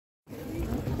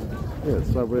Yeah,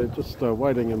 so we're just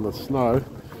waiting in the snow,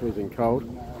 freezing cold,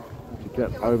 to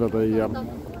get over the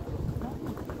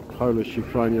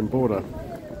Polish-Ukrainian border.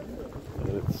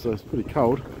 And it's pretty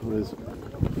cold. There's a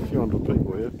few hundred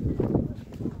people here,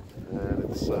 and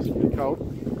it's pretty cold.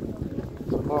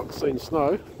 So Mark's seen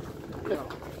snow. Yeah,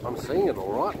 I'm seeing it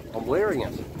all right. I'm wearing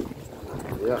it.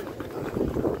 Yeah.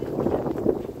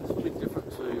 It's a bit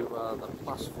different to the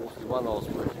plus 41 I was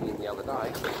working in the other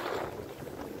day.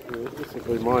 Yeah, this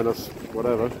will be minus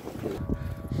whatever.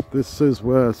 This is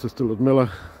where Sister Ludmila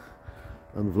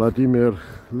and Vladimir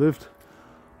lived,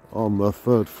 on the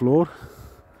 3rd floor.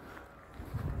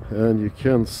 And you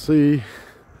can see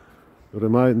the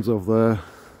remains of their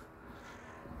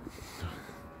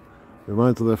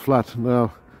flat.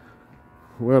 Now,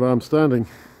 where I'm standing,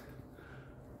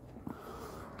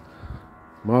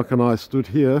 Mark and I stood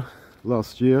here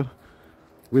last year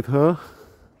with her.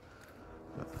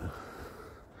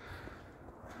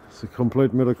 It's a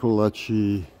complete miracle that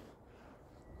she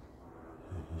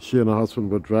and her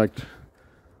husband were dragged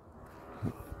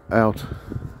out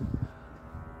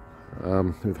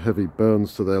with heavy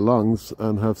burns to their lungs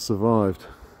and have survived.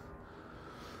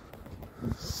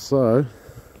 So,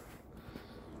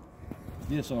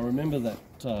 yes, I remember that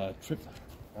trip,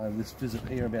 this visit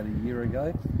here about a year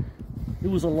ago. It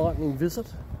was a lightning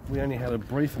visit. We only had a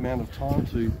brief amount of time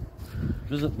to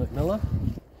visit Ludmila.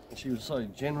 She was so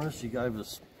generous. She gave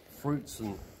us fruits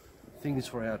and things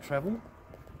for our travel.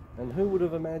 And who would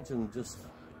have imagined just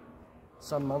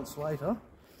some months later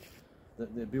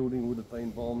that their building would have been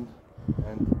bombed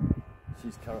and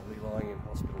she's currently lying in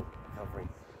hospital recovering.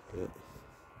 Yeah.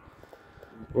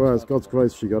 Well, it's God's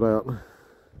grace she got out,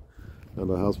 and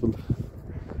her husband,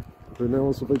 who now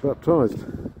wants to be baptised.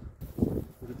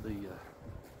 Look at the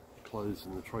clothes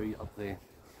in the tree up there.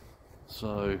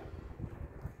 So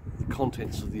the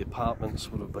contents of the apartments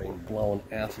would have been blown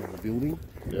out of the building.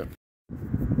 Yeah.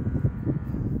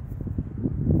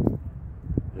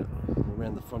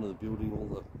 Around the front of the building, all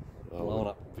the blown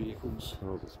up vehicles.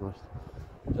 Oh, it's smashed.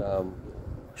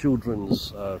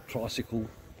 Children's tricycle.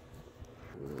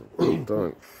 I think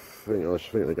they're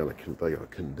going to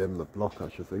condemn the block. I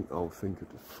should think the whole thing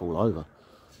could fall over,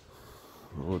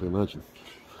 I would imagine.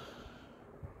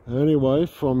 Anyway,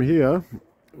 from here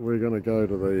we're going to go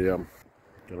to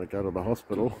the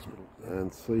hospital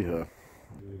and see her.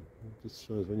 It just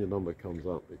shows when your number comes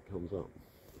up, it comes up.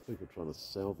 People trying to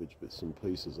salvage bits and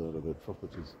pieces out of their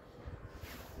properties.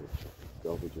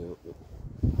 Garbage out.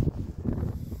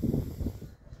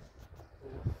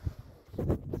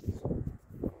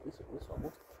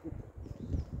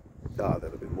 Ah,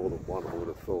 there'd have been more than one, I would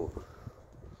have thought.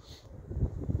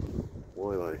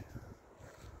 Why they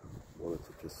wanted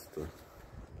to just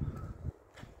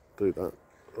do that.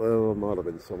 Well, it might have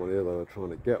been someone here they were trying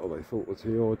to get, or they thought was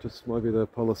here, or just maybe their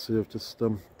policy of just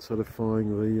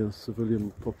terrifying the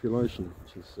civilian population,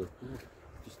 which is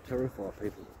just terrify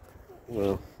people.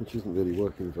 Well, which isn't really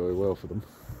working very well for them.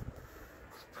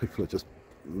 People are just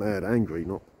mad angry,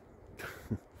 not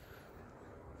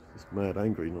just mad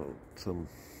angry, not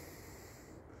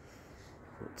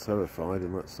terrified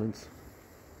in that sense.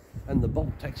 And the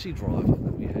Bolt taxi driver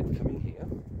that we had coming here,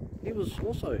 he was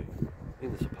also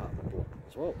in this apartment block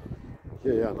as well.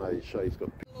 Yeah, no, he's got...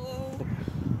 Hello.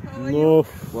 How are you?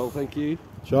 Well, thank you.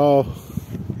 Ciao.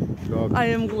 I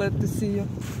am glad to see you.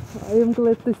 I am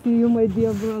glad to see you, my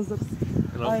dear brothers.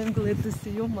 Hello. I am glad to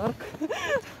see you, Mark.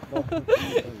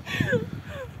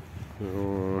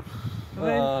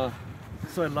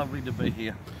 So lovely to be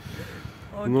here.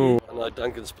 Okay. No. I know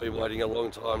Duncan's been waiting a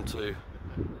long time to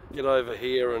get over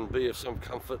here and be of some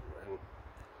comfort,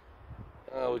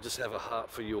 and we just have a heart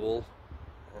for you all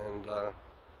and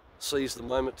seize the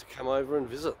moment to come over and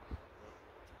visit.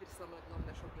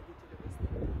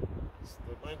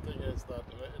 The main thing is that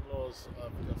her in-laws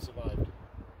have survived.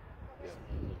 Yeah.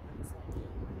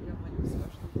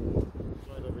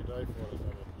 Tried every day for it and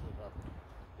it happened.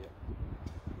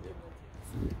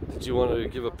 Did you want to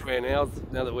give a prayer now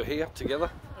that we're here together?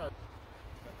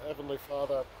 Heavenly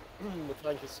Father, we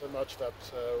thank you so much that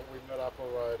we met up all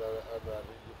right and that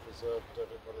you preserved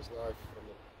everybody's life from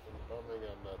the bombing,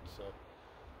 and that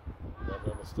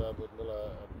we understand Ludmila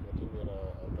and Vladimir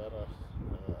are better,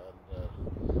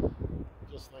 and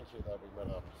just thank you that we met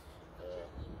up,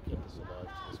 kept us alive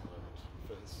to this moment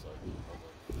for his sake.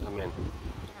 Amen.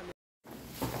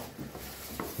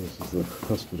 This is the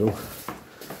hospital.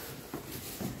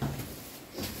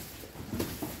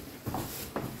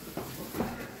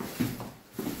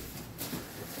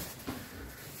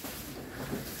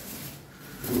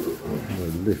 No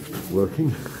lift working.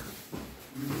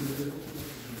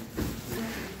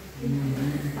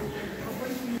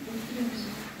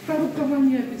 Просто рукава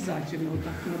не обязательно, вот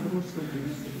так набросил.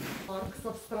 Марк с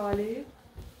Австралии,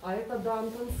 а это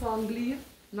Дантон с Англии,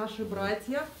 наши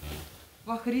братья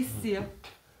во Христе.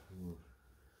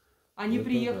 Они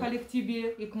приехали к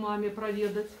тебе и к маме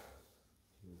проведать.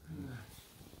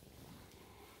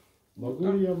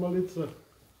 Могу ли я молиться?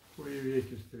 Твои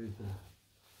веки встретили.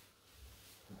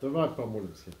 Давай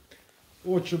помолимся.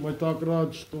 Отче, мы так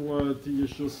рад, что ты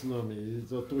еще с нами. И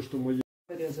за то, что мы...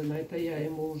 Порезано, это я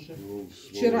ему уже.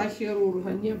 Вчера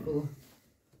хирурга не было.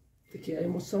 Так я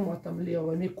ему сама там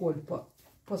лево Миколь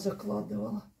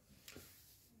позакладывала.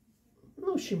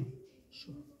 Ну, в общем,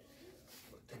 что?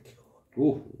 Вот такие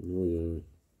вот.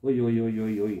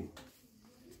 Ой-ой-ой-ой-ой.